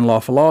refusing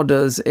lawful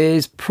orders,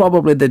 is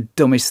probably the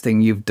dumbest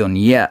thing you've done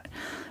yet.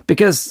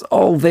 Because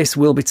all this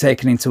will be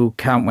taken into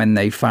account when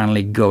they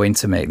finally go in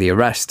to make the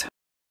arrest.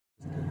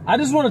 I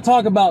just want to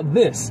talk about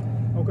this.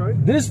 Okay.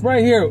 This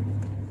right here.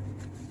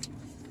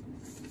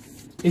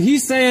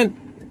 He's saying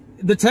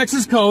the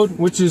Texas code,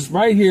 which is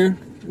right here,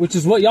 which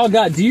is what y'all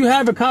got. Do you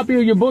have a copy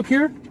of your book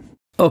here?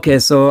 Okay,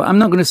 so I'm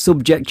not going to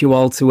subject you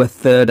all to a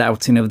third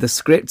outing of the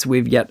script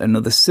with yet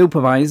another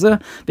supervisor,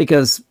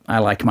 because I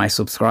like my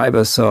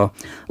subscribers, so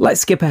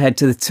let's skip ahead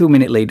to the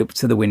 2-minute lead up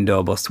to the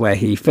window bust where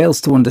he fails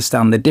to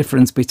understand the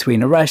difference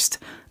between arrest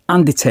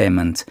and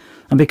detainment,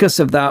 and because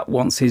of that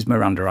wants his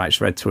Miranda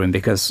rights read to him,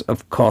 because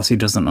of course he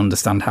doesn't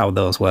understand how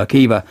those work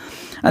either.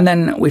 And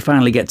then we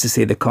finally get to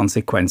see the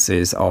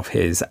consequences of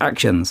his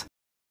actions.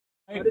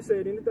 I just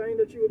said anything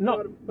that you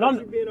No, about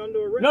you being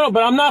under arrest. No,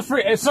 but I'm not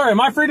free. Sorry,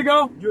 am I free to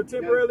go? You're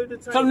temporarily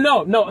detained. So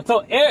no. So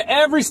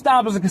every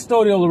stop is a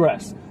custodial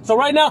arrest. So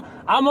right now,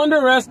 I'm under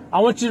arrest. I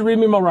want you to read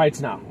me my rights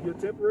now. You're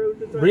temporarily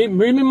detained.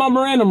 Read me my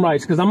Miranda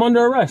rights, because I'm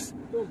under arrest.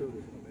 Don't do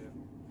this,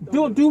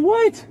 my man. Do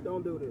what?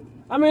 Don't do this.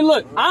 I mean,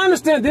 look, I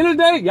understand at the end of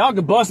the day, y'all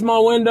could bust my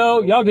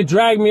window, y'all could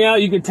drag me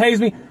out, you could tase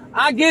me.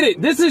 I get it.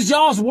 This is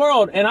y'all's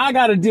world, and I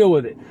got to deal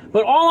with it.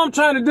 But all I'm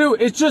trying to do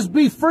is just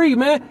be free,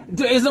 man.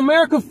 Is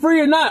America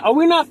free or not? Are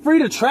we not free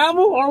to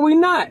travel, or are we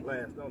not?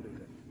 Lance, don't do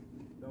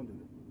that. Don't do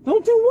that.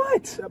 Don't do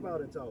what? Step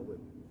out and talk with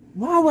me.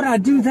 Why would I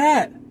do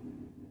that?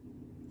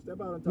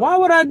 Step out and talk. Why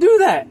would I do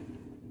that?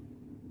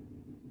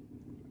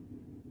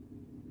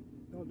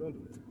 Don't do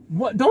that.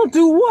 What? Don't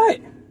do what?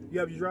 You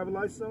have your driver's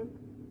license on?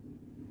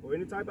 Or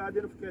any type of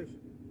identification?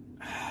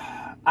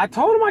 I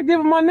told him I'd give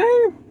him my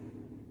name.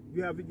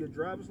 You have your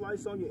driver's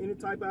license on you, any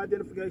type of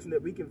identification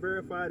that we can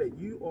verify that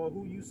you are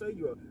who you say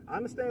you are. I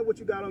understand what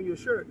you got on your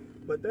shirt,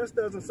 but that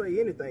doesn't say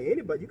anything.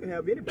 Anybody, you can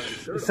have anybody's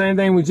shirt The same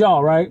thing with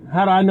y'all, right?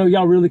 How do I know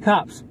y'all really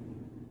cops?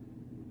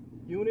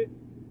 Unit,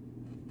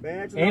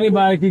 bags.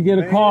 Anybody can get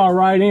a car,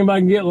 right?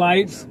 Anybody can get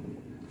lights.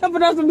 Yeah, but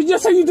that's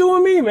just how you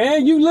doing me,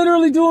 man. You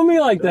literally doing me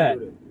like that.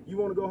 You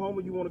want to go home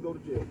or you want to go to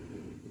jail?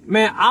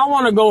 Man, I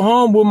want to go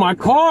home with my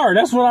car.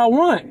 That's what I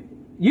want.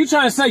 You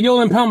trying to say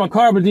you'll impound my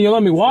car, but then you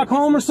let me walk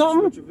home or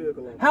something? Switch your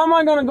vehicle off. How am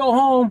I going to go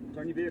home?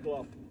 Turn your vehicle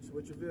off.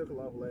 Switch your vehicle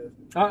off, Lance.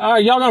 All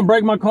right, y'all going to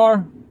break my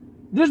car?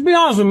 Just be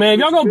honest with me, man. If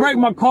y'all going to break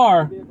my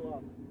car,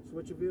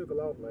 Switch your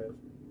vehicle off, Lance.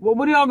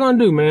 what are y'all going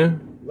to do,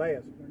 man?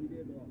 Lance, turn your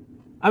vehicle off.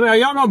 I mean, are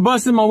y'all going to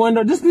bust in my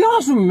window? Just be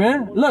honest with me,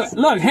 man.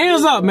 Look,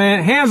 hands up,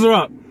 man. Hands are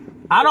up.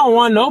 I don't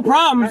want no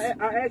problems.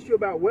 I asked you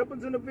about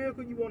weapons in the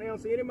vehicle. You won't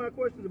answer any of my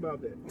questions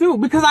about that. Dude,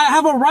 because I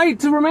have a right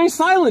to remain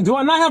silent. Do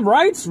I not have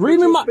rights? Read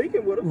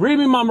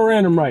me my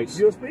Miranda rights.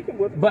 You're speaking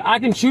with them. But I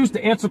can choose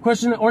to answer a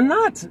question or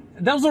not.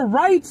 Those are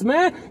rights,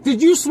 man.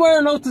 Did you swear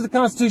an oath to the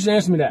Constitution?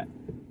 Answer me that.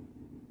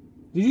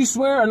 Did you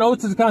swear an oath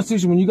to the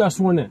Constitution when you got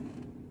sworn in?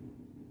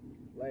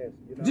 Lance,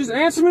 Just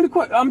answer me the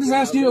question. I'm just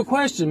asking you a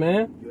question,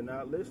 man. You're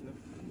not listening.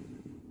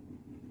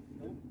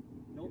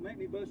 Don't make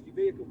me bust your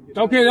vehicle.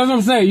 Okay, that's what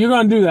I'm saying. You're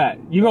gonna do that.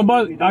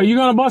 Are you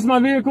gonna bust my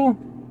vehicle?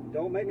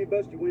 Don't make me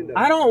bust your window.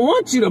 I don't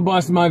want you to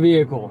bust my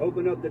vehicle.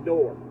 Open up the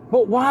door.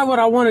 But why would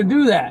I want to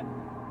do that?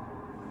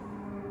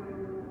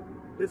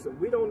 Listen,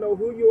 we don't know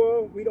who you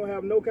are. We don't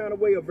have no kind of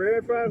way of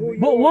verifying who you are.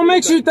 But what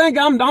makes you think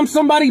I'm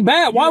somebody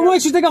bad? Why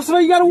wouldn't you think I'm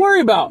somebody you got to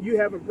worry about? You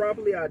haven't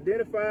properly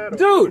identified.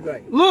 Dude,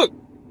 look.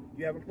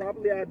 You haven't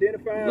properly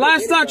identified.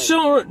 Last stock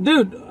showing,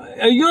 dude.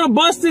 Are you gonna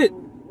bust it?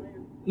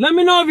 Let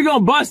me know if you're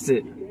gonna bust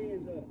it.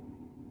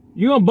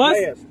 You gonna bust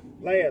it?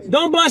 Last.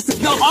 Don't bust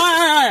it. No. All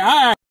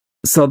right.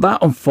 So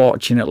that,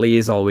 unfortunately,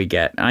 is all we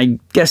get. I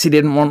guess he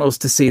didn't want us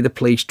to see the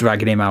police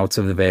dragging him out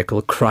of the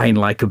vehicle, crying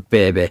like a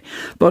baby.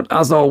 But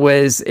as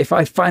always, if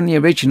I find the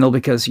original,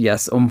 because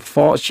yes,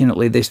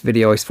 unfortunately, this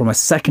video is from a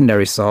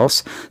secondary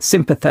source,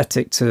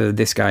 sympathetic to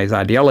this guy's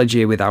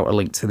ideology without a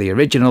link to the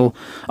original,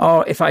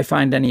 or if I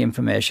find any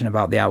information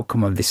about the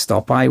outcome of this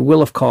stop, I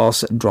will, of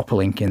course, drop a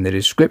link in the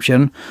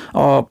description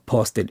or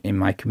post it in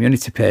my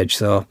community page,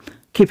 so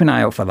keep an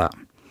eye out for that.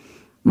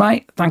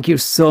 Right, thank you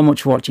so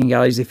much for watching,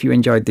 guys. If you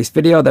enjoyed this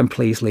video, then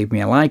please leave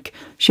me a like,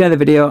 share the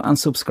video and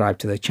subscribe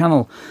to the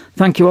channel.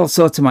 Thank you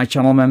also to my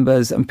channel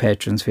members and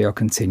patrons for your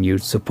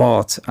continued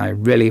support. I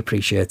really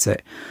appreciate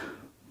it.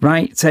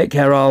 Right, take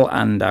care all,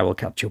 and I will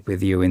catch up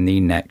with you in the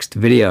next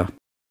video.